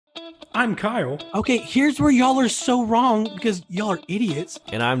I'm Kyle. Okay, here's where y'all are so wrong because y'all are idiots.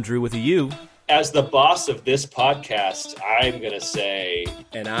 And I'm Drew with a U. As the boss of this podcast, I'm going to say...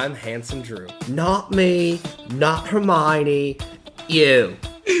 And I'm Handsome Drew. Not me, not Hermione, you.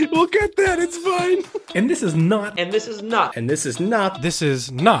 We'll get that, it's fine. And this is not... And this is not... And this is not... This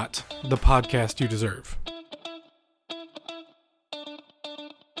is not the podcast you deserve.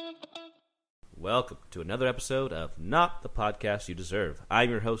 Welcome to another episode of Not the Podcast You Deserve.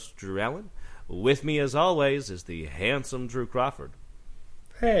 I'm your host, Drew Allen. With me, as always, is the handsome Drew Crawford.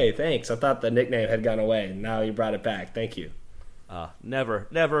 Hey, thanks. I thought the nickname had gone away. Now you brought it back. Thank you. Never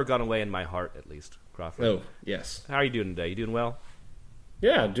gone away in my heart, at least, Crawford. Oh, yes. How are you doing today? You doing well?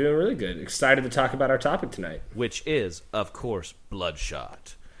 Yeah, doing really good. Excited to talk about our topic tonight. Which is, of course,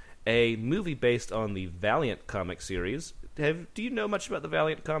 Bloodshot, a movie based on the Valiant comic series. Do you know much about the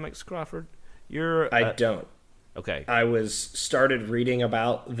Valiant comics, Crawford? I don't. Okay. I started reading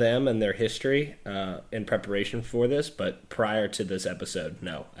about them and their history in preparation for this, but prior to this episode,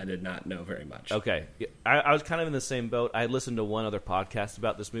 no, I did not know very much. Okay. I was kind of in the same boat. I listened to one other podcast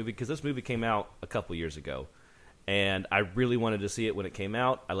about this movie because this movie came out a couple years ago, and I really wanted to see it when it came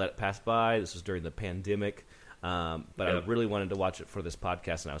out. I let it pass by. This was during the pandemic, but I really wanted to watch it for this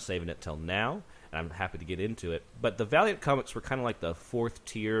podcast, and I was saving it till now, and I'm happy to get into it. But the Valiant comics were kind of like the fourth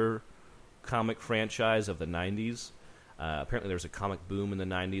tier comic franchise of the 90s. Apparently there was a comic boom in the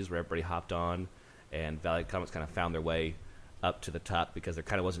 90s where everybody hopped on, and Valiant Comics kind of found their way up to the top because there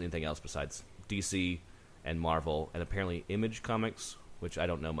kind of wasn't anything else besides DC and Marvel, and apparently Image Comics, which I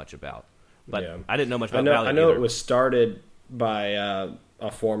don't know much about. But yeah. I didn't know much about Valiant I know either. It was started by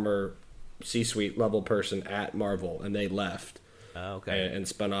a former C-suite level person at Marvel, and they left and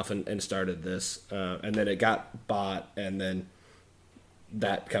spun off and started this. And then it got bought, and then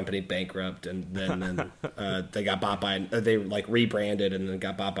that company bankrupt, and then they got bought by they like rebranded and then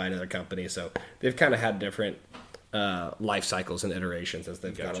got bought by another company. So they've kind of had different life cycles and iterations as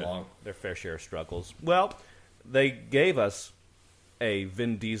they've gone along. Their fair share of struggles. Well, they gave us a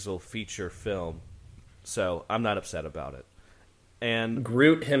Vin Diesel feature film, so I'm not upset about it. And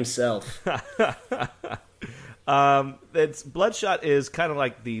Groot himself. It's Bloodshot is kind of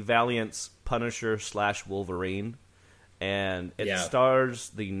like the Valiant's Punisher / Wolverine. And it stars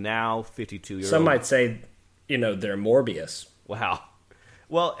the now 52-year-old... Some might say, they're Morbius. Wow.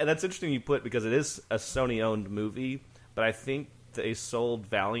 Well, and that's interesting you put, because it is a Sony-owned movie, but I think they sold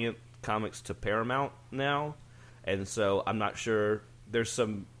Valiant Comics to Paramount now, and so I'm not sure. There's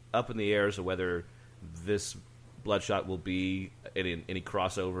some up in the air as to whether this Bloodshot will be any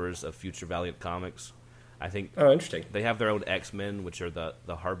crossovers of future Valiant Comics. I think... Oh, interesting. They have their own X-Men, which are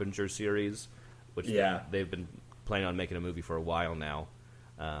the Harbinger series, which they've been planning on making a movie for a while now.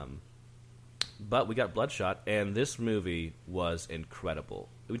 But we got Bloodshot, and this movie was incredible.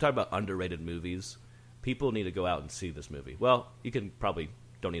 We talk about underrated movies. People need to go out and see this movie. Well, you can probably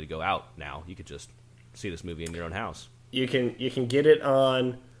don't need to go out now. You could just see this movie in your own house. You can get it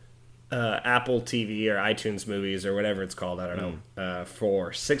on Apple TV or iTunes Movies or whatever it's called. I don't know. For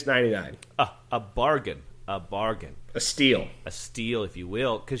 $6.99. A bargain. A bargain. A steal. A steal, if you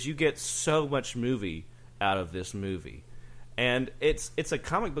will, because you get so much movie out of this movie. And it's a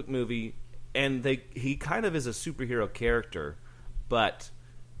comic book movie, and he kind of is a superhero character, but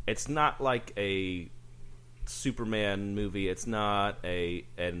it's not like a Superman movie. It's not a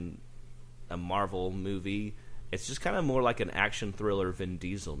Marvel movie. It's just kind of more like an action thriller Vin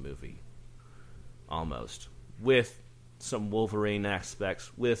Diesel movie, almost, with some Wolverine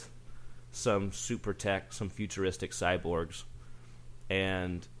aspects, with some super tech, some futuristic cyborgs,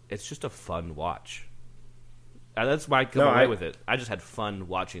 and it's just a fun watch. That's why I come away with it. I just had fun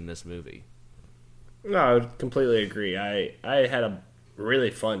watching this movie. No, I would completely agree. I had a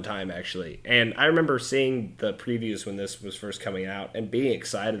really fun time, actually. And I remember seeing the previews when this was first coming out and being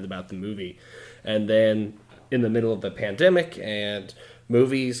excited about the movie. And then in the middle of the pandemic and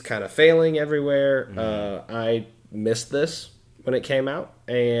movies kind of failing everywhere, I missed this when it came out.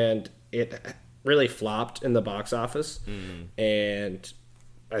 And it really flopped in the box office. And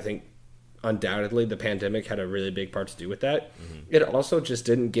I think undoubtedly the pandemic had a really big part to do with that. It also just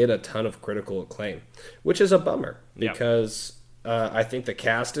didn't get a ton of critical acclaim, which is a bummer because I think the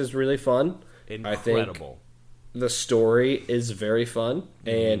cast is really fun. Incredible. I think the story is very fun.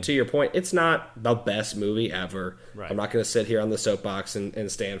 And to your point, it's not the best movie ever. Right. I'm not going to sit here on the soapbox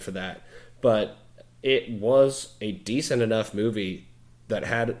and stand for that. But it was a decent enough movie that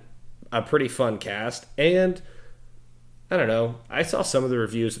had a pretty fun cast. And I don't know. I saw some of the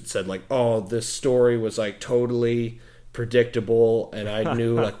reviews that said, like, oh, this story was, like, totally predictable, and I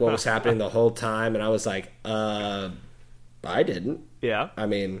knew, like, what was happening the whole time, and I was like, I didn't. Yeah. I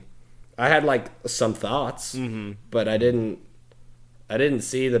mean, I had like some thoughts, but I didn't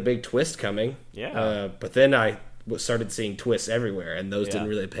see the big twist coming. Yeah. But then I started seeing twists everywhere, and those didn't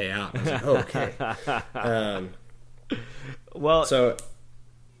really pay out. I was like, oh, okay. Well, So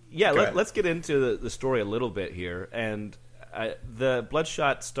yeah, Go ahead. let's get into the story a little bit here. And the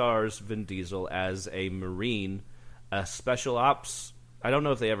Bloodshot stars Vin Diesel as a Marine, a special ops. I don't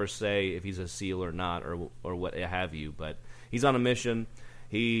know if they ever say if he's a SEAL or not, or what have you, but he's on a mission.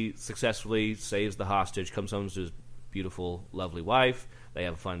 He successfully saves the hostage, comes home to his beautiful, lovely wife. They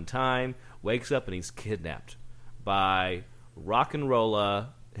have a fun time. Wakes up and he's kidnapped by Rock and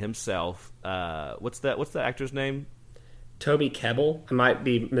Rolla himself. What's the actor's name? Toby Kebbell. I might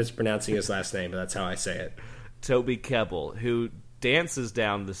be mispronouncing his last name, but that's how I say it. Toby Kebbell, who dances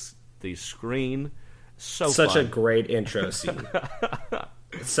down the screen. Such Fun. a great intro scene.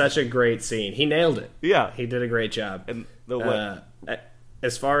 Such a great scene. He nailed it. Yeah. He did a great job. And the way,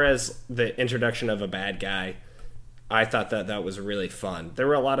 As far as the introduction of a bad guy, I thought that was really fun. There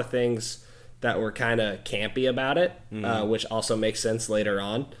were a lot of things that were kind of campy about it, which also makes sense later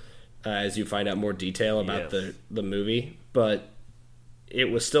on as you find out more detail about Yes. the movie. But it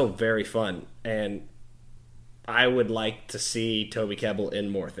was still very fun, and I would like to see Toby Kebbell in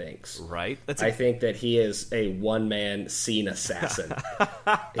more things. right? I think that he is a one-man scene assassin.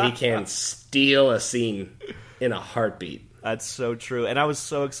 He can steal a scene in a heartbeat. That's so true. And I was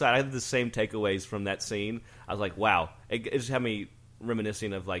so excited. I had the same takeaways from that scene. I was like, wow. It just had me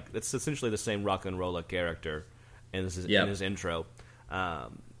reminiscing of, like, it's essentially the same Rock and Rolla character in his intro.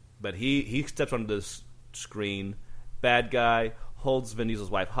 But he steps onto this screen, bad guy, holds Vin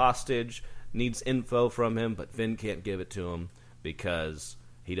Diesel's wife hostage, needs info from him, but Vin can't give it to him because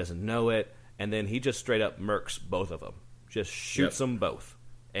he doesn't know it. And then he just straight up murks both of them. Just shoots them both.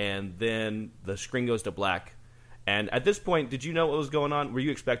 And then the screen goes to black. And at this point, did you know what was going on? Were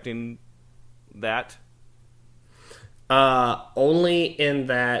you expecting that? Only in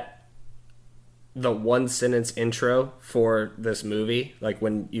that the one sentence intro for this movie, like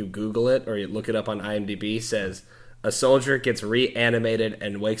when you Google it or you look it up on IMDb, says a soldier gets reanimated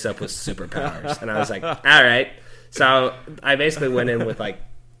and wakes up with superpowers. And I was like, all right. So I basically went in with like,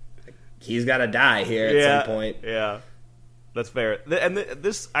 he's got to die here at some point. Yeah, that's fair. And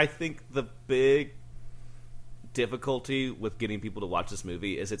this, I think, the big difficulty with getting people to watch this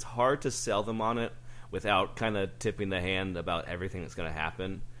movie is it's hard to sell them on it without kind of tipping the hand about everything that's going to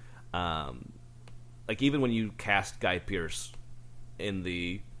happen. Like even when you cast Guy Pearce in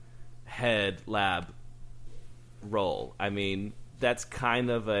the head lab role, I mean, that's kind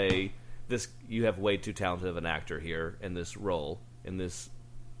of you have way too talented of an actor here in this role, in this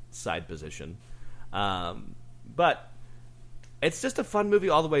side position. But it's just a fun movie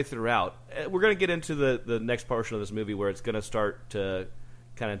all the way throughout. We're going to get into the next portion of this movie where it's going to start to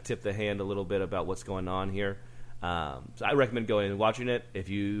kind of tip the hand a little bit about what's going on here. So I recommend going and watching it. If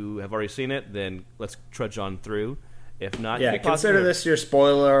you have already seen it, then let's trudge on through. If not, Yeah, consider this your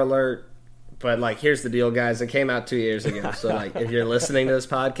spoiler alert. But like, here's the deal, guys. It came out 2 years ago. So like, if you're listening to this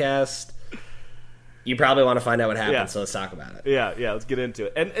podcast, you probably want to find out what happened. Yeah. So let's talk about it. Yeah, let's get into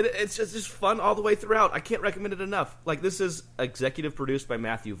it. And it's just fun all the way throughout. I can't recommend it enough. Like, this is executive produced by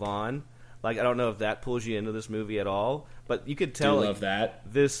Matthew Vaughn. Like, I don't know if that pulls you into this movie at all, but you could tell. Do love that.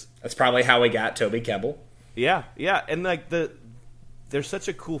 That's probably how we got Toby Kebbell. Yeah, and like there's such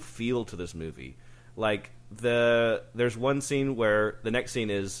a cool feel to this movie. Like there's one scene where the next scene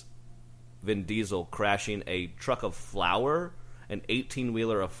is Vin Diesel crashing a truck of flour, an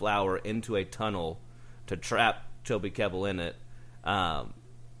 18-wheeler of flour, into a tunnel to trap Toby Kebbell in it.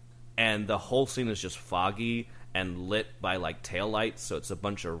 And the whole scene is just foggy and lit by like taillights, so it's a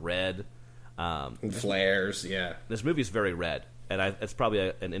bunch of red. And flares, yeah. This movie is very red, and it's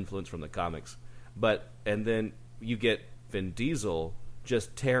probably an influence from the comics. And then you get Vin Diesel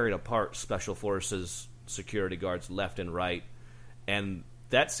just tearing apart Special Forces security guards left and right. And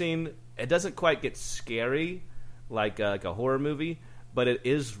that scene, it doesn't quite get scary like a horror movie, but it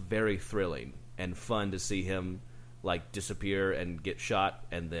is very thrilling and fun to see him like disappear and get shot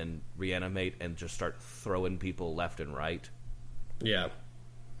and then reanimate and just start throwing people left and right. Yeah.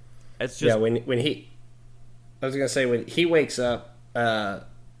 It's just when he wakes up and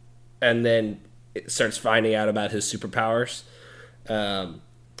then starts finding out about his superpowers.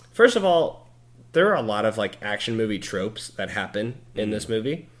 First of all, there are a lot of like action movie tropes that happen in this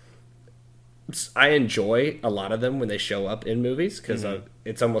movie. I enjoy a lot of them when they show up in movies because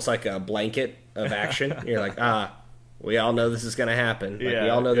it's almost like a blanket of action. You're like, we all know this is going to happen. Like, we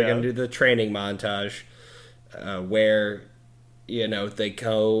all know they're going to do the training montage where they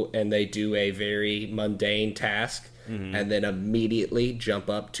go and they do a very mundane task and then immediately jump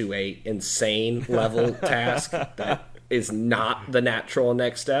up to a insane level task that is not the natural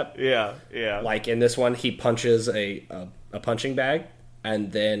next step. Yeah, yeah. Like in this one, he punches a punching bag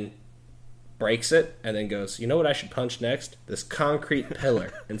and then breaks it and then goes, you know what I should punch next? This concrete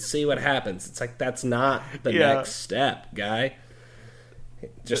pillar and see what happens. It's like, that's not the next step, guy.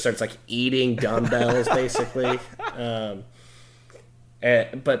 Just starts like eating dumbbells basically.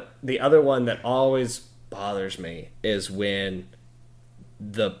 But the other one that always bothers me is when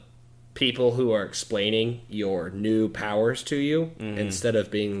the people who are explaining your new powers to you, instead of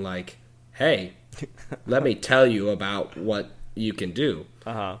being like, hey, let me tell you about what you can do,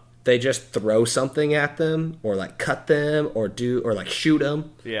 they just throw something at them or like cut them or like shoot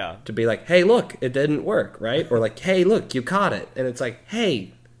them to be like, hey, look, it didn't work, right? Or like, hey, look, you caught it. And it's like,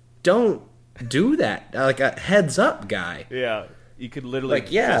 hey, don't do that. Like a heads up guy. Yeah. You could literally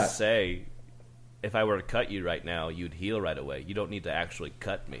just say, if I were to cut you right now, you'd heal right away. You don't need to actually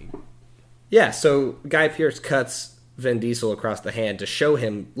cut me. Yeah, so Guy Pearce cuts Vin Diesel across the hand to show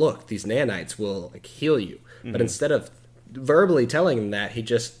him, look, these nanites will like heal you. But instead of verbally telling him that, he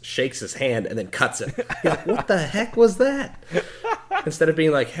just shakes his hand and then cuts it. He's like, what the heck was that? Instead of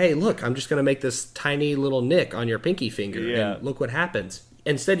being like, hey, look, I'm just going to make this tiny little nick on your pinky finger and look what happens.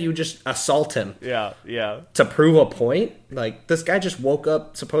 Instead, you just assault him. Yeah. To prove a point. Like, this guy just woke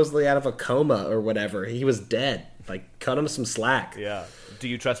up supposedly out of a coma or whatever. He was dead. Like, cut him some slack. Yeah. Do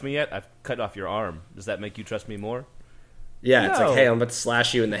you trust me yet? I've cut off your arm. Does that make you trust me more? Yeah, it's like, hey, I'm about to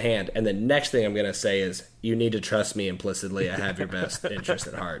slash you in the hand. And the next thing I'm going to say is, you need to trust me implicitly. I have your best interest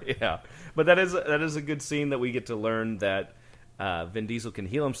at heart. Yeah. But that is a good scene that we get to learn that Vin Diesel can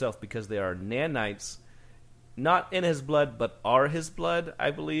heal himself because they are nanites. Not in his blood, but are his blood,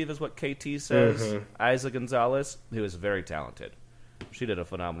 I believe, is what KT says. Isa Gonzalez, who is very talented. She did a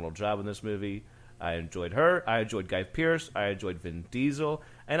phenomenal job in this movie. I enjoyed her. I enjoyed Guy Pearce. I enjoyed Vin Diesel.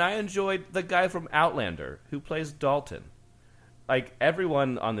 And I enjoyed the guy from Outlander who plays Dalton. Like,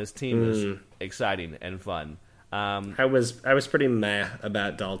 everyone on this team is exciting and fun. I was pretty meh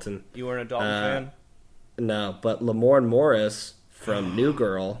about Dalton. You weren't a Dalton fan? No, but Lamorne Morris from New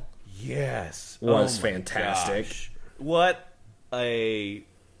Girl... Yes. Was fantastic. Gosh. What a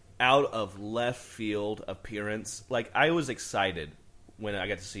out of left field appearance. Like, I was excited when I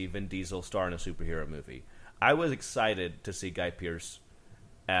got to see Vin Diesel star in a superhero movie. I was excited to see Guy Pearce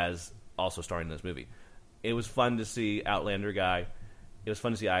as also starring in this movie. It was fun to see Outlander guy. It was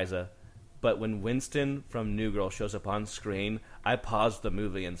fun to see Isa. But when Winston from New Girl shows up on screen, I paused the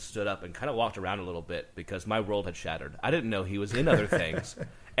movie and stood up and kind of walked around a little bit because my world had shattered. I didn't know he was in other things.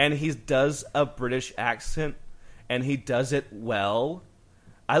 And he does a British accent, and he does it well.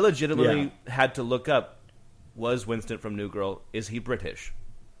 I legitimately had to look up, was Winston from New Girl, is he British?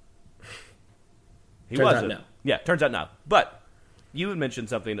 He wasn't. Turns out no. Yeah, turns out no. But you had mentioned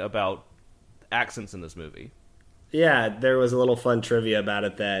something about accents in this movie. Yeah, there was a little fun trivia about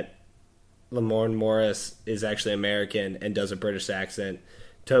it that Lamorne Morris is actually American and does a British accent.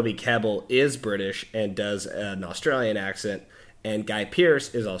 Toby Kebbell is British and does an Australian accent. And Guy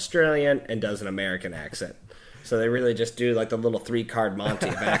Pearce is Australian and does an American accent. So they really just do like the little 3-card Monty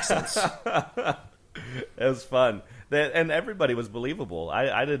of accents. It was fun. And everybody was believable.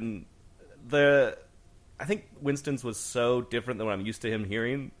 I think Winston's was so different than what I'm used to him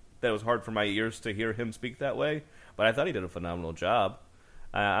hearing that it was hard for my ears to hear him speak that way. But I thought he did a phenomenal job.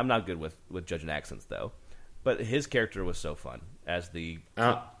 I'm not good with judging accents, though. But his character was so fun as the...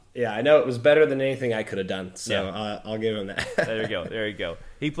 Yeah, I know it was better than anything I could have done, so I'll give him that. There you go.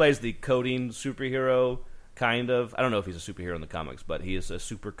 He plays the coding superhero, kind of. I don't know if he's a superhero in the comics, but he is a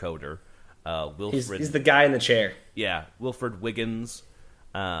super coder. Wilfred, he's the guy in the chair. Yeah, Wilfred Wiggins.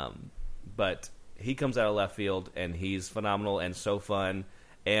 But he comes out of left field, and he's phenomenal and so fun.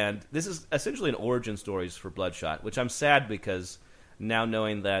 And this is essentially an origin stories for Bloodshot, which I'm sad because now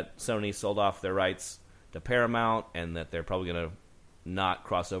knowing that Sony sold off their rights to Paramount and that they're probably going to not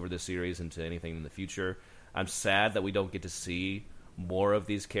cross over this series into anything in the future, I'm sad that we don't get to see more of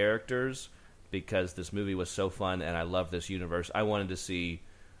these characters because this movie was so fun and I love this universe. I wanted to see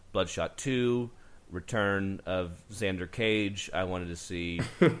Bloodshot 2, Return of Xander Cage. I wanted to see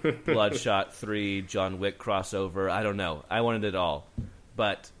Bloodshot 3, John Wick crossover. I don't know. I wanted it all.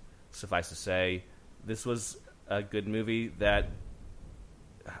 But suffice to say, this was a good movie that...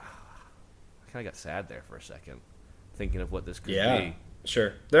 I kind of got sad there for a second, thinking of what this could be.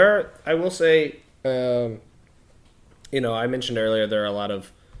 Sure. I will say, I mentioned earlier there are a lot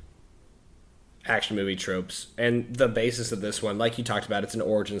of action movie tropes, and the basis of this one, like you talked about, it's an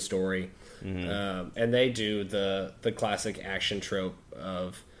origin story. And they do the classic action trope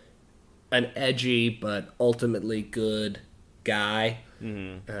of an edgy but ultimately good guy.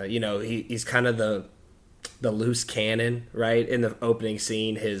 He's kind of the loose cannon, right? In the opening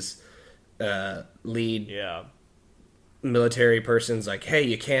scene, his lead military person's like, "Hey,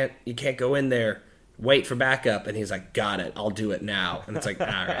 you can't go in there. Wait for backup." And he's like, "Got it. I'll do it now." And it's like, all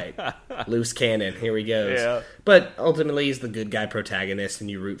right, loose cannon. Here he goes. Yeah. But ultimately, he's the good guy protagonist,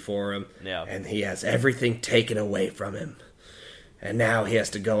 and you root for him. Yeah. And he has everything taken away from him, and now he has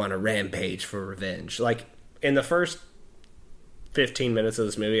to go on a rampage for revenge. Like in the first 15 minutes of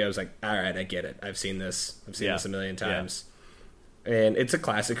this movie, I was like, all right, I get it. I've seen this a million times. And it's a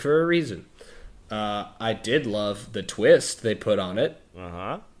classic for a reason. I did love the twist they put on it. And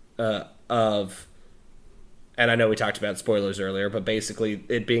I know we talked about spoilers earlier, but basically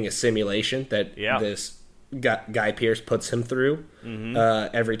it being a simulation that this Guy Pearce puts him through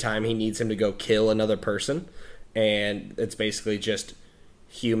every time he needs him to go kill another person. And it's basically just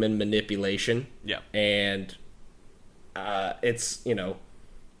human manipulation. Yeah. And it's,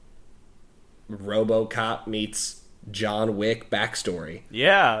 RoboCop meets John Wick backstory.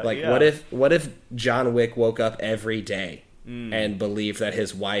 Yeah. Like, what if John Wick woke up every day and believed that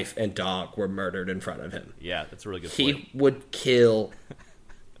his wife and dog were murdered in front of him? Yeah, that's a really good point. He would kill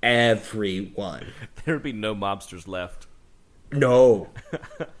everyone. There would be no mobsters left. No.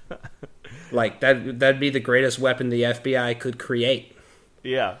 Like, that'd be the greatest weapon the FBI could create.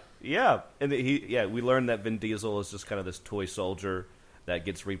 Yeah. Yeah. And we learned that Vin Diesel is just kind of this toy soldier that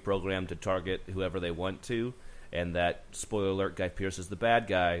gets reprogrammed to target whoever they want to. And that, spoiler alert, Guy Pearce is the bad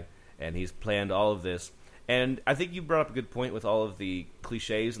guy, and he's planned all of this. And I think you brought up a good point with all of the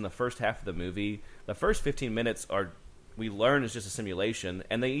cliches in the first half of the movie. The first 15 minutes we learn is just a simulation,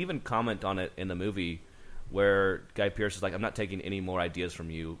 and they even comment on it in the movie where Guy Pearce is like, "I'm not taking any more ideas from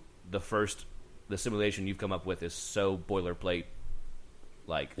you. The simulation you've come up with is so boilerplate,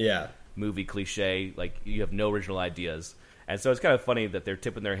 movie cliche, like you have no original ideas." And so it's kind of funny that they're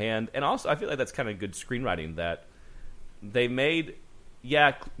tipping their hand. And also, I feel like that's kind of good screenwriting, that they made,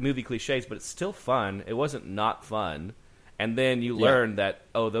 movie cliches, but it's still fun. It wasn't not fun. And then you learn that,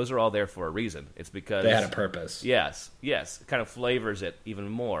 those are all there for a reason. It's because... they had a purpose. Yes. It kind of flavors it even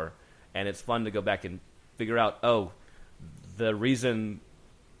more. And it's fun to go back and figure out, the reason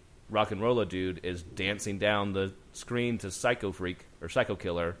Rock and Rolla Dude is dancing down the screen to Psycho Freak, or Psycho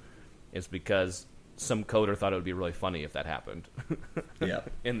Killer, is because... some coder thought it would be really funny if that happened.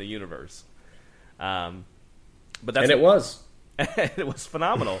 In the universe. But that's it was. It was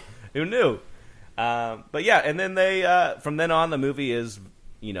phenomenal. Who knew? But yeah, and then they from then on the movie is,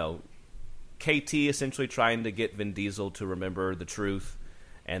 KT essentially trying to get Vin Diesel to remember the truth,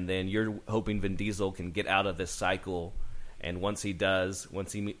 and then you're hoping Vin Diesel can get out of this cycle, and once he does,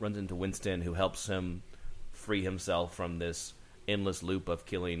 once he runs into Winston, who helps him free himself from this endless loop of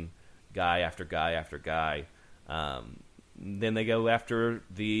killing guy after guy after guy. Then they go after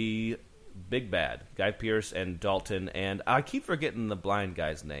the big bad, Guy Pearce and Dalton, and I keep forgetting the blind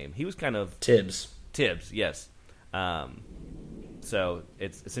guy's name. He was kind of... Tibbs, yes. So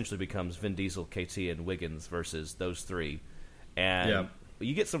it essentially becomes Vin Diesel, KT, and Wiggins versus those three. And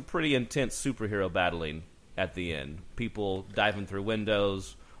you get some pretty intense superhero battling at the end. People diving through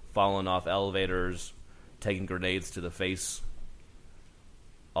windows, falling off elevators, taking grenades to the face.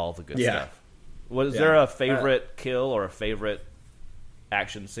 All the good stuff. Was there a favorite kill or a favorite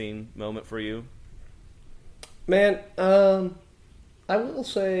action scene moment for you? Man, I will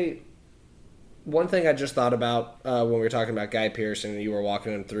say one thing I just thought about when we were talking about Guy Pearce and you were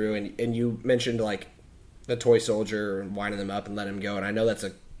walking him through, and you mentioned like the toy soldier and winding them up and letting him go, and I know that's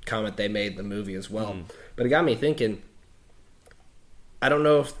a comment they made in the movie as well. But it got me thinking, I don't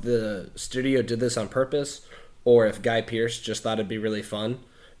know if the studio did this on purpose or if Guy Pearce just thought it'd be really fun,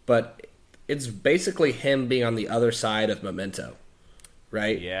 but it's basically him being on the other side of Memento,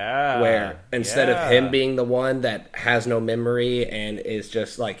 right? Yeah. Where instead of him being the one that has no memory and is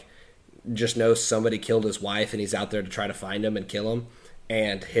just like, just knows somebody killed his wife and he's out there to try to find him and kill him,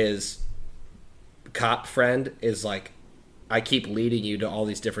 and his cop friend is like, I keep leading you to all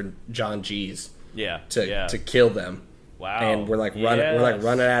these different John G's to kill them. Wow. And we're like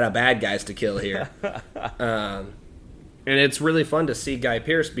running out of bad guys to kill here. And it's really fun to see Guy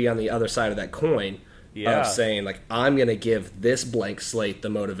Pearce be on the other side of that coin of saying, like, I'm going to give this blank slate the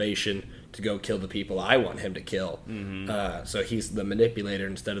motivation to go kill the people I want him to kill. So he's the manipulator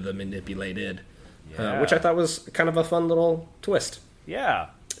instead of the manipulated, which I thought was kind of a fun little twist. Yeah.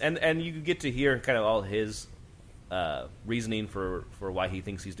 And you get to hear kind of all his reasoning for why he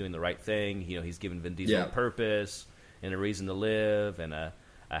thinks he's doing the right thing. You know, he's given Vin Diesel a purpose and a reason to live and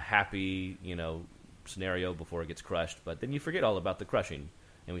happy, scenario before it gets crushed. But then you forget all about the crushing,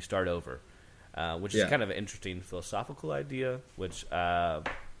 and we start over, which is kind of an interesting philosophical idea, which I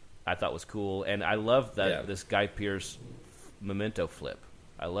thought was cool. And I love that this Guy Pearce Memento flip.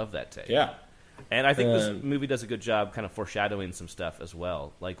 I love that take. Yeah. And I think this movie does a good job kind of foreshadowing some stuff as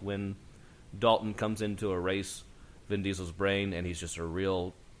well. Like when Dalton comes in to erase Vin Diesel's brain, and he's just a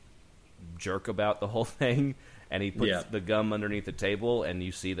real jerk about the whole thing, and he puts the gum underneath the table, and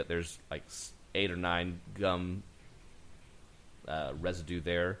you see that there's like 8 or 9 gum residue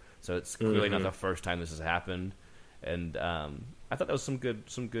there. So it's clearly not the first time this has happened. And I thought that was some good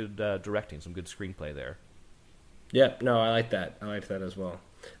directing, some good screenplay there. Yeah, no, I like that. I liked that as well.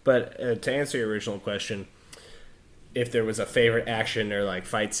 But to answer your original question, if there was a favorite action or like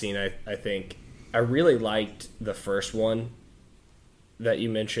fight scene, I think I really liked the first one that you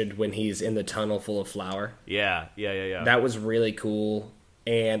mentioned when he's in the tunnel full of flour. Yeah. That was really cool.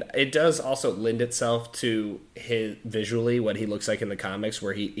 And it does also lend itself to his visually what he looks like in the comics,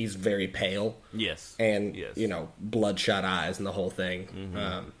 where he's very pale. Yes. And, bloodshot eyes and the whole thing.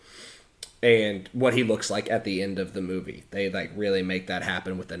 And what he looks like at the end of the movie. They like really make that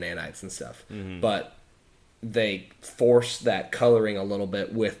happen with the nanites and stuff. But they force that coloring a little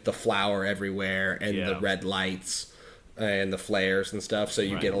bit with the flour everywhere and the red lights and the flares and stuff. So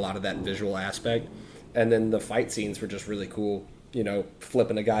you get a lot of that visual aspect. And then the fight scenes were just really cool.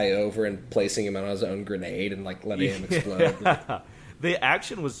 Flipping a guy over and placing him on his own grenade and like letting him explode. The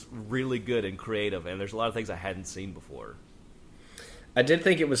action was really good and creative, and there's a lot of things I hadn't seen before. I did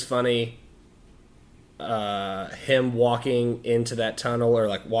think it was funny him walking into that tunnel, or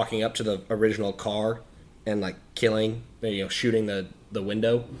like walking up to the original car and like killing, shooting the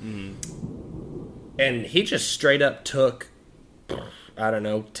window. And he just straight up took, I don't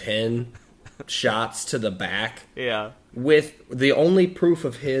know, 10 shots to the back. Yeah. With the only proof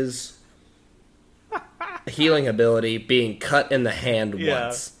of his healing ability being cut in the hand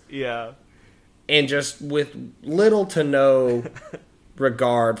once. Yeah. And just with little to no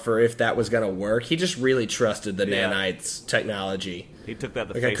regard for if that was going to work, he just really trusted the nanites technology. He took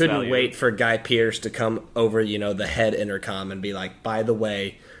that I couldn't wait for Guy Pearce to come over, the head intercom and be like, by the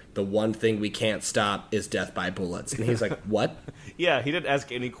way, the one thing we can't stop is death by bullets. And he's like, what? Yeah, he didn't ask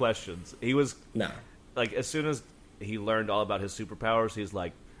any questions. He was... No. Like, as soon as he learned all about his superpowers, he's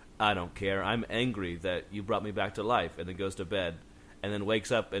like, I don't care. I'm angry that you brought me back to life. And then goes to bed. And then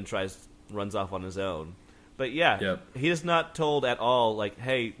wakes up and runs off on his own. But yeah, he is not told at all, like,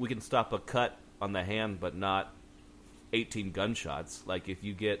 hey, we can stop a cut on the hand, but not 18 gunshots. Like, if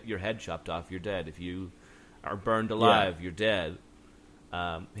you get your head chopped off, you're dead. If you are burned alive, you're dead.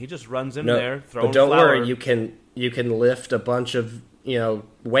 He just runs in there, throwing But don't flour. worry, you can lift a bunch of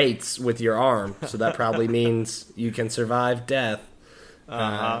weights with your arm, so that probably means you can survive death.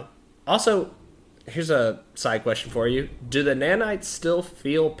 Also, here's a side question for you: do the nanites still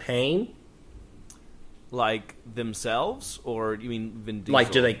feel pain? Like themselves, or you mean Vin Diesel?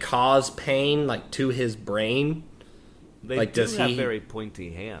 Like, do they cause pain, like to his brain? They like, do does have he very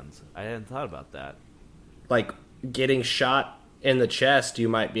pointy hands. I hadn't thought about that. Like getting shot in the chest, you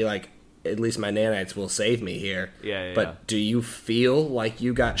might be like, at least my nanites will save me here. But do you feel like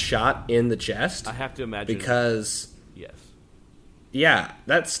you got shot in the chest? I have to imagine. Because... Yes. Yeah,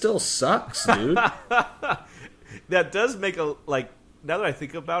 that still sucks, dude. That does make now that I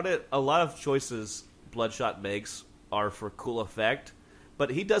think about it, a lot of choices Bloodshot makes are for cool effect, but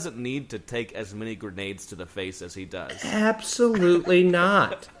he doesn't need to take as many grenades to the face as he does. Absolutely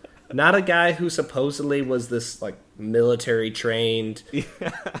not. Not a guy who supposedly was this, like, military-trained,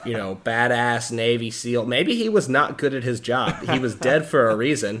 badass Navy SEAL. Maybe he was not good at his job. He was dead for a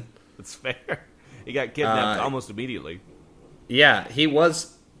reason. That's fair. He got kidnapped almost immediately. Yeah, he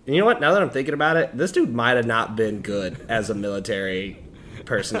was... You know what? Now that I'm thinking about it, this dude might have not been good as a military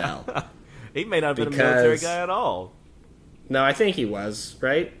personnel. He may not have been a military guy at all. No, I think he was,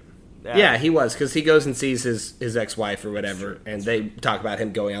 right? Yeah, he was, because he goes and sees his ex-wife or whatever, and they talk about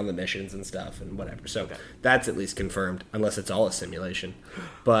him going on the missions and stuff and whatever. So that's at least confirmed, unless it's all a simulation.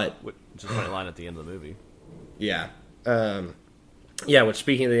 But which is a funny line at the end of the movie. Yeah. Which,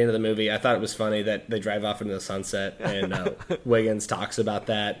 speaking of the end of the movie, I thought it was funny that they drive off into the sunset, and Wiggins talks about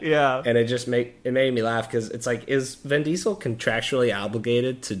that. Yeah. And it made me laugh, because it's like, is Vin Diesel contractually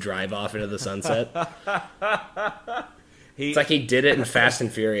obligated to drive off into the sunset? It's like he did it in Fast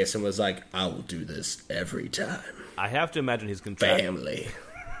and Furious and was like, I will do this every time. I have to imagine he's Family.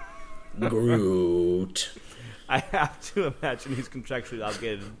 Groot. I have to imagine he's contractually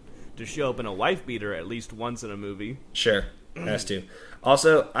obligated to show up in a wife beater at least once in a movie. Sure, has to.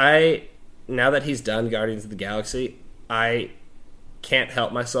 Also, now that he's done Guardians of the Galaxy, I can't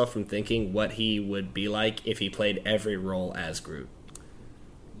help myself from thinking what he would be like if he played every role as Groot.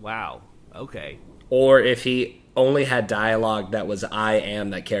 Wow. Okay. Or if he only had dialogue that was I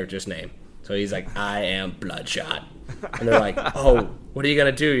am that character's name. So he's like, I am Bloodshot. And they're like, oh, what are you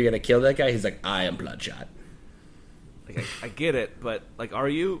going to do? You're going to kill that guy? He's like, I am Bloodshot. Like, I get it, but, like, are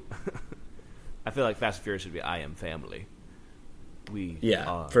you? I feel like Fast and Furious should be I am family. We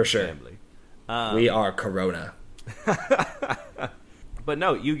are for sure. family. We are Corona. But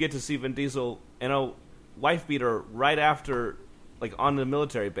no, you get to see Vin Diesel in a wife beater right after, like, on the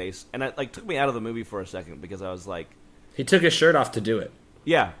military base. And it, like, took me out of the movie for a second because I was like... He took his shirt off to do it.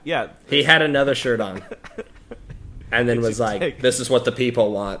 Yeah. He had another shirt on. And then was like, this is what the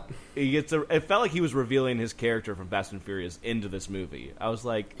people want. It felt like he was revealing his character from Fast and Furious into this movie. I was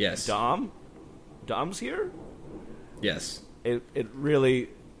like, yes. Dom's here? Yes. It really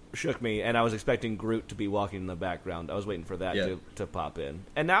shook me, and I was expecting Groot to be walking in the background. I was waiting for that to pop in.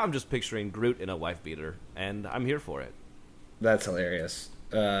 And now I'm just picturing Groot in a wife beater, and I'm here for it. That's hilarious.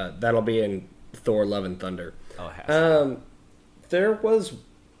 That'll be in Thor Love and Thunder. Oh, it has to. There was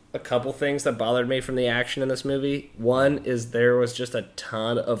a couple things that bothered me from the action in this movie. One is there was just a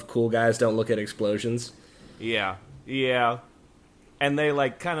ton of cool guys don't look at explosions. Yeah. And they,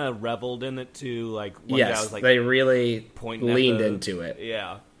 like, kind of reveled in it, too. Like, one guy was, like... they really pointing leaned into it.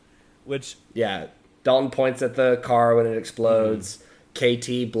 Yeah. Which... Yeah. Dalton points at the car when it explodes.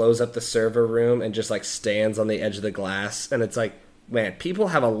 KT blows up the server room and just, like, stands on the edge of the glass. And it's like, man, people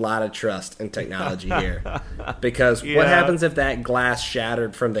have a lot of trust in technology here. Because what happens if that glass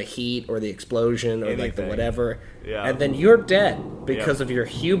shattered from the heat or the explosion or, like, the whatever? Yeah. And then you're dead because of your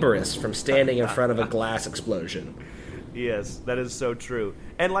hubris from standing in front of a glass explosion. Yes, that is so true.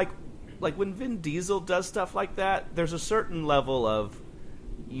 And like when Vin Diesel does stuff like that, there's a certain level of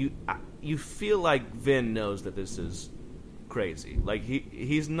you feel like Vin knows that this is crazy. Like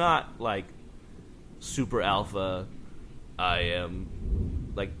he's not like super alpha. I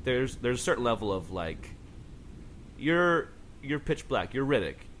am like there's a certain level of like you're Pitch Black, you're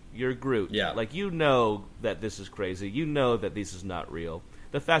Riddick, you're Groot. Yeah. Like you know that this is crazy. You know that this is not real.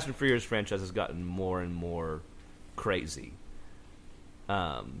 The Fast and Furious franchise has gotten more and more crazy.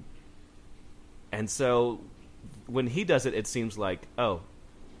 And so when he does it, it seems like, oh,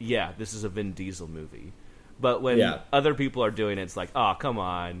 yeah, this is a Vin Diesel movie. But when other people are doing it, it's like, oh, come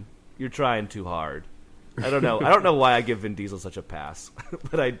on, you're trying too hard. I don't know. I don't know why I give Vin Diesel such a pass,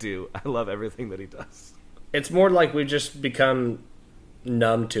 but I do. I love everything that he does. It's more like we just become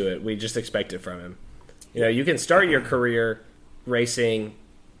numb to it. We just expect it from him. You know, you can start your career racing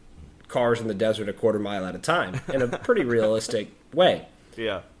cars in the desert a quarter mile at a time in a pretty realistic way.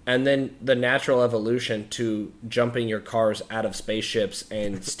 Yeah. And then the natural evolution to jumping your cars out of spaceships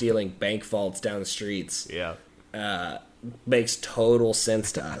and stealing bank vaults down the streets makes total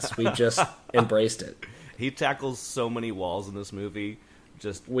sense to us. We just embraced it. He tackles so many walls in this movie.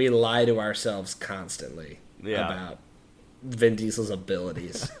 We lie to ourselves constantly about Vin Diesel's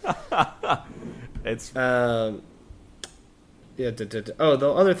abilities. It's Oh, the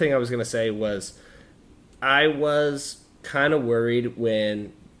other thing I was going to say was I was kind of worried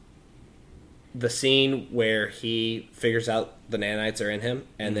when the scene where he figures out the nanites are in him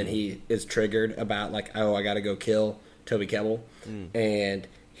and then he is triggered about like, oh, I got to go kill Toby Kebbell. And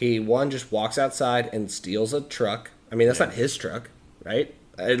he, just walks outside and steals a truck. I mean, that's not his truck, right?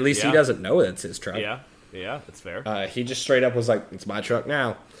 At least he doesn't know it's his truck. Yeah, that's fair. He just straight up was like, it's my truck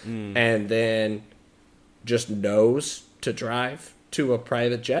now. And then just knows to drive to a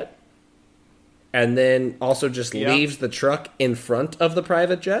private jet, and then also just leaves the truck in front of the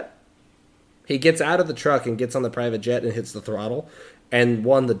private jet. He gets out of the truck and gets on the private jet and hits the throttle, and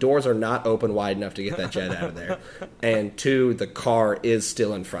one, the doors are not open wide enough to get that jet out of there, and two, the car is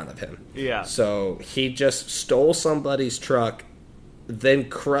still in front of him. So he just stole somebody's truck, then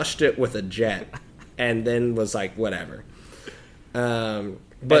crushed it with a jet, and then was like, whatever.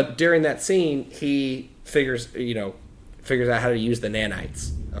 But during that scene, he figures out how to use the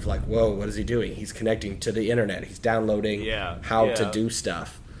nanites. Of like, whoa, what is he doing? He's connecting to the internet. He's downloading how to do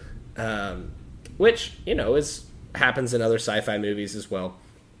stuff. Which, happens in other sci-fi movies as well.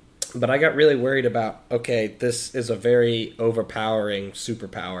 But I got really worried about, okay, this is a very overpowering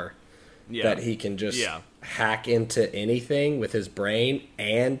superpower that he can just hack into anything with his brain,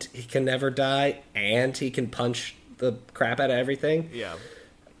 and he can never die, and he can punch the crap out of everything. Yeah.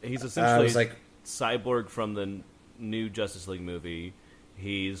 He's essentially Cyborg from the new Justice League movie.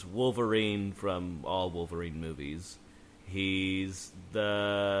 He's Wolverine from all Wolverine movies. He's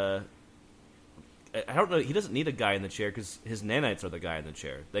I don't know. He doesn't need a guy in the chair because his nanites are the guy in the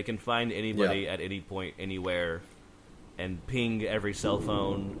chair. They can find anybody at any point, anywhere, and ping every cell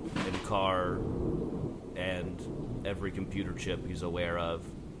phone and car and every computer chip he's aware of.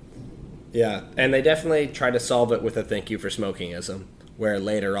 Yeah, and they definitely try to solve it with a thank you for smokingism, where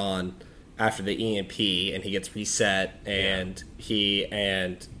later on, after the EMP and he gets reset and he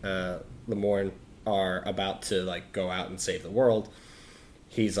and Lamorne are about to like go out and save the world,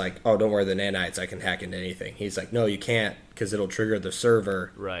 he's like, oh, don't worry, the nanites, I can hack into anything. He's like, no, you can't, because it'll trigger the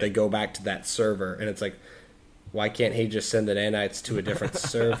server. Right. They go back to that server, and it's like, why can't he just send the nanites to a different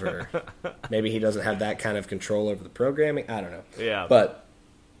server? Maybe he doesn't have that kind of control over the programming. I don't know. Yeah. But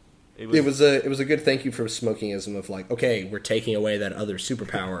it was a good thank you for smokingism of like, okay, we're taking away that other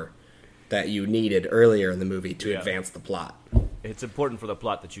superpower that you needed earlier in the movie to advance the plot. It's important for the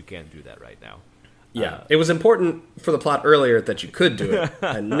plot that you can't do that right now. Yeah, it was important for the plot earlier that you could do it,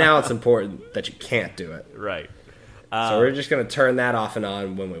 and now it's important that you can't do it. Right. So we're just going to turn that off and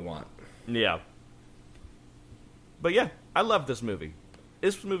on when we want. Yeah. But yeah, I love this movie.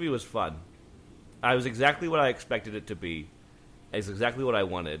 This movie was fun. I was exactly what I expected it to be. It's exactly what I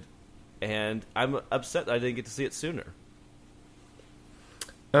wanted. And I'm upset that I didn't get to see it sooner.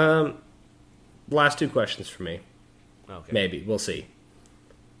 Last two questions for me. Okay. Maybe. We'll see.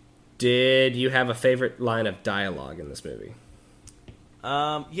 Did you have a favorite line of dialogue in this movie?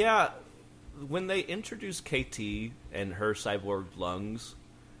 Yeah. When they introduced KT and her cyborg lungs,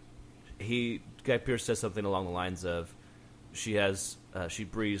 Guy Pearce says something along the lines of, she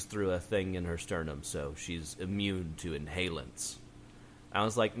breathes through a thing in her sternum, so she's immune to inhalants. I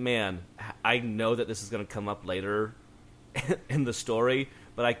was like, man, I know that this is going to come up later in the story,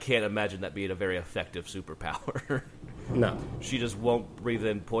 but I can't imagine that being a very effective superpower. No. She just won't breathe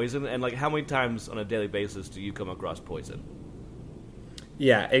in poison. And, like, how many times on a daily basis do you come across poison?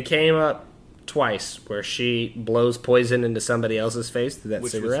 Yeah, it came up twice where she blows poison into somebody else's face through that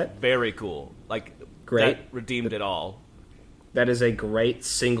Which cigarette. was very cool. Like, Great. that redeemed it all. That is a great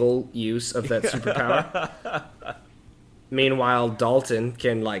single use of that superpower. Meanwhile, Dalton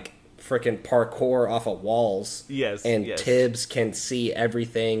can, like, frickin' parkour off of walls. Yes, And yes. Tibbs can see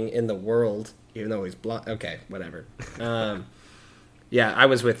everything in the world, even though he's blind. Okay, whatever. Yeah, I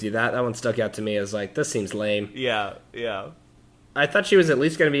was with you. That one stuck out to me as, like, this seems lame. Yeah, yeah. I thought she was at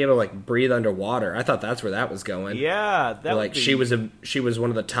least going to be able to, like, breathe underwater. I thought that's where that was going. Yeah, that Like, would be... she was one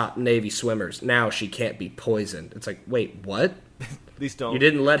of the top Navy swimmers. Now she can't be poisoned. It's like, wait, what? These don't... You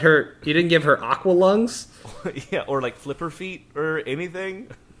didn't give her aqua lungs? Yeah, or, like, flipper feet or anything.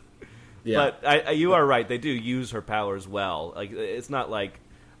 Yeah. But you are right. They do use her powers well. Like, it's not like,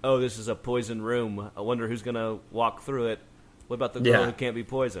 oh, this is a poison room. I wonder who's going to walk through it. What about the girl who can't be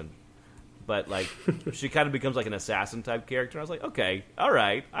poisoned? But, like, she kind of becomes like an assassin-type character. I was like, okay, all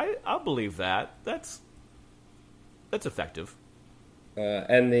right. I'll believe that. That's effective.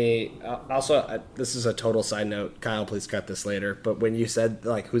 And this is a total side note. Kyle, please cut this later. But when you said,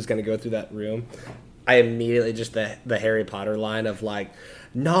 like, who's going to go through that room, I immediately just the Harry Potter line of, like,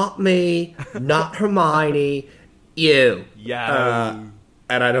 not me, not Hermione, you. Yeah.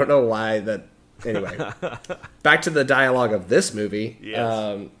 And I don't know why that... Anyway, back to the dialogue of this movie.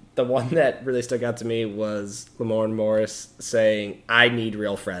 Yes. The one that really stuck out to me was Lamorne Morris saying, I need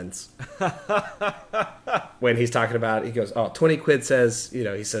real friends. When he's talking about, he goes, 20 quid says,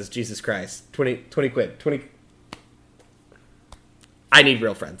 he says, Jesus Christ, 20 quid, 20. I need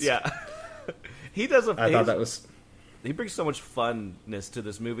real friends. Yeah. He does I thought that was... He brings so much funness to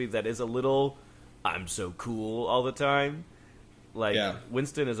this movie that is a little, I'm so cool all the time. Like,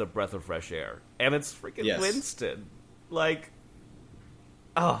 Winston is a breath of fresh air. And it's freaking Winston. Like,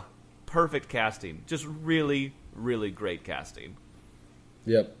 perfect casting. Just really, really great casting.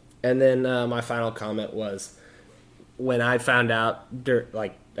 Yep. And then my final comment was, when I found out,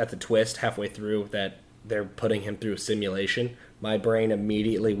 like, at the twist halfway through that they're putting him through a simulation, my brain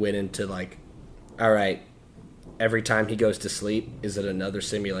immediately went into, like, all right, every time he goes to sleep, is it another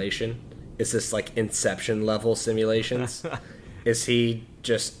simulation? Is this, like, Inception level simulations? Is he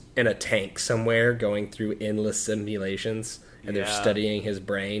just in a tank somewhere going through endless simulations and they're studying his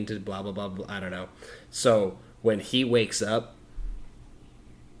brain to blah, blah, blah, blah? I don't know. So when he wakes up,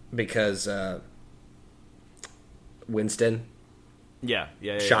 because Winston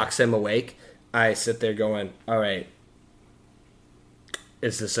shocks him awake, I sit there going, all right,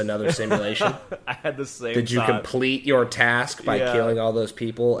 is this another simulation? I had the same Did you thought. complete your task by killing all those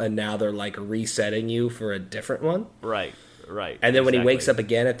people and now they're, like, resetting you for a different one? Right. And then when he wakes up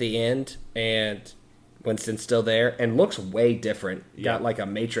again at the end and Winston's still there and looks way different, got like a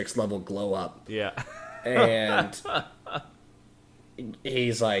Matrix level glow up. Yeah. And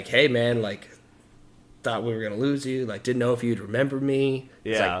he's like, hey man, like, thought we were gonna lose you. Like, didn't know if you'd remember me.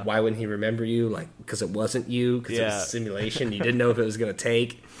 It's Yeah. like, why wouldn't he remember you? Like, because it wasn't you. Because it was Yeah. a simulation. You didn't know if it was gonna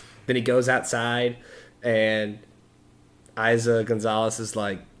take. Then he goes outside, and Isa Gonzalez is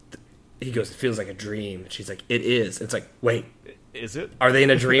like, he goes, it feels like a dream. She's like, it is. It's like, wait, Is it? are they in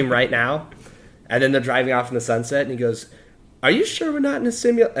a dream right now? And then they're driving off in the sunset, and he goes, are you sure we're not in a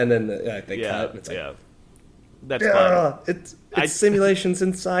simulation? And then they Yeah, cut, and it's like, yeah. That's fine. "Ugh, it's simulations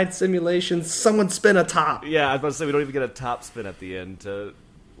inside simulations. Someone spin a top. Yeah, I was about to say, we don't even get a top spin at the end,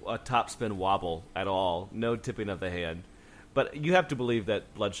 a top spin wobble at all. No tipping of the hand. But you have to believe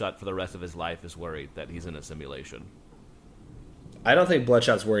that Bloodshot for the rest of his life is worried that he's in a simulation. I don't think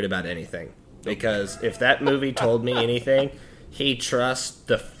Bloodshot's worried about anything. Because if that movie told me anything, he trusts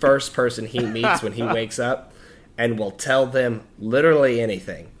the first person he meets when he wakes up and will tell them literally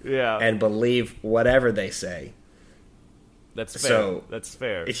anything. Yeah. And believe whatever they say. That's fair. So- That's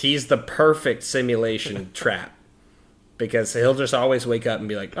fair. He's the perfect simulation trap. Because he'll just always wake up and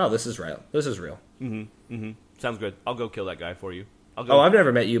be like, oh, this is real. This is real. Sounds good. I'll go kill that guy for you. I'll go. Oh, I've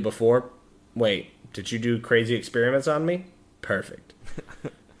never met you before. Wait, did you do crazy experiments on me? Perfect.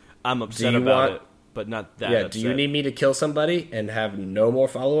 I'm upset you about want- it, but not that Yeah, upset. do you need me to kill somebody and have no more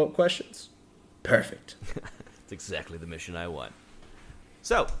follow-up questions? Perfect. It's exactly the mission I want.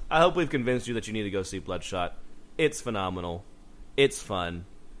 So, I hope we've convinced you that you need to go see Bloodshot. It's phenomenal. It's fun.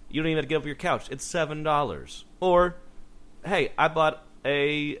 You don't even have to get up your couch. It's $7. Or, hey, I bought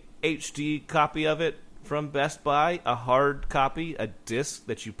a HD copy of it from Best Buy, a hard copy, a disc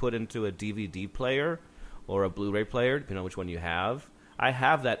that you put into a DVD player or a Blu-ray player, depending on which one you have. I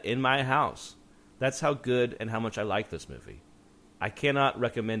have that in my house. That's how good and how much I like this movie. I cannot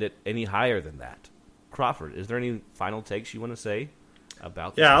recommend it any higher than that. Crawford, is there any final takes you want to say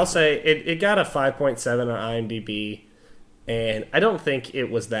about this? Yeah, I'll say it got a 5.7 on IMDb, and I don't think it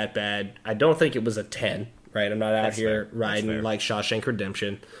was that bad. I don't think it was a 10, right? I'm not out That's here fair. That's riding fair. like Shawshank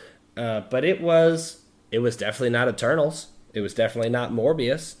Redemption. But it was definitely not Eternals. It was definitely not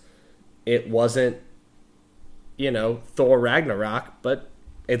Morbius. It wasn't, Thor Ragnarok, but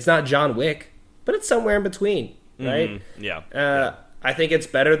it's not John Wick. But it's somewhere in between, right? Yeah. I think it's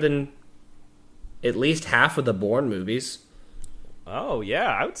better than at least half of the Bourne movies. Oh, yeah,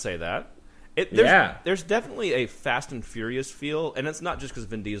 I would say that. There's definitely a Fast and Furious feel, and it's not just because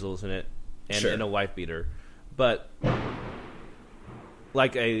Vin Diesel's in it and Sure. in a wife beater, but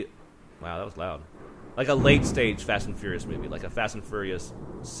like a wow, that was loud. Like a late stage Fast and Furious movie, like a Fast and Furious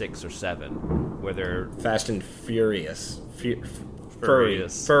 6 or 7, where they're Fast and Furious. furious.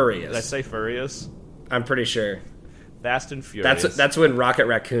 Furious. Did I say furious? I'm pretty sure. Fast and Furious. That's when Rocket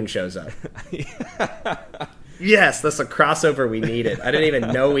Raccoon shows up. Yes, that's a crossover we needed. I didn't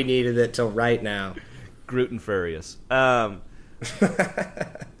even know we needed it till right now. Groot and Furious.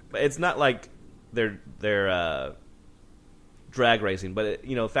 It's not like they're drag racing, but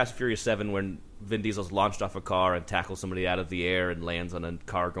Fast and Furious 7 when Vin Diesel's launched off a car and tackles somebody out of the air and lands on a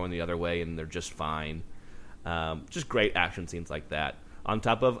car going the other way and they're just fine. Just great action scenes like that. On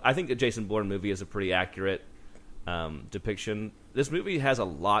top of, I think the Jason Bourne movie is a pretty accurate depiction. This movie has a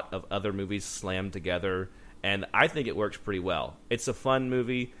lot of other movies slammed together, and I think it works pretty well. It's a fun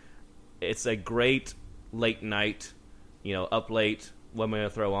movie. It's a great late night, up late, what am I going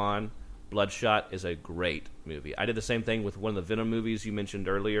to throw on? Bloodshot is a great movie. I did the same thing with one of the Venom movies you mentioned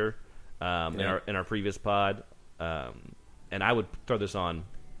earlier in our previous pod, and I would throw this on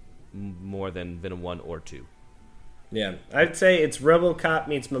more than Venom 1 or 2. Yeah, I'd say it's RoboCop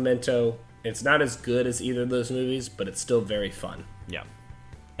meets Memento. It's not as good as either of those movies, but it's still very fun. Yeah.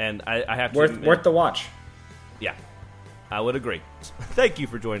 And I have to Worth the watch. Yeah, I would agree. Thank you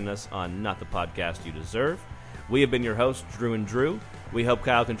for joining us on Not the Podcast You Deserve. We have been your hosts, Drew and Drew. We hope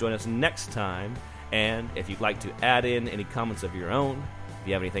Kyle can join us next time. And if you'd like to add in any comments of your own, if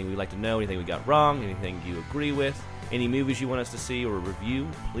you have anything we'd like to know, anything we got wrong, anything you agree with, any movies you want us to see or review,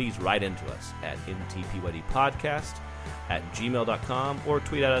 please write into us at ntpydpodcast@gmail.com or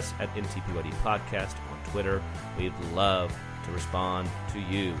tweet at us at ntpydpodcast on Twitter. We'd love to respond to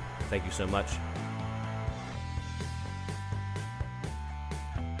you. Thank you so much.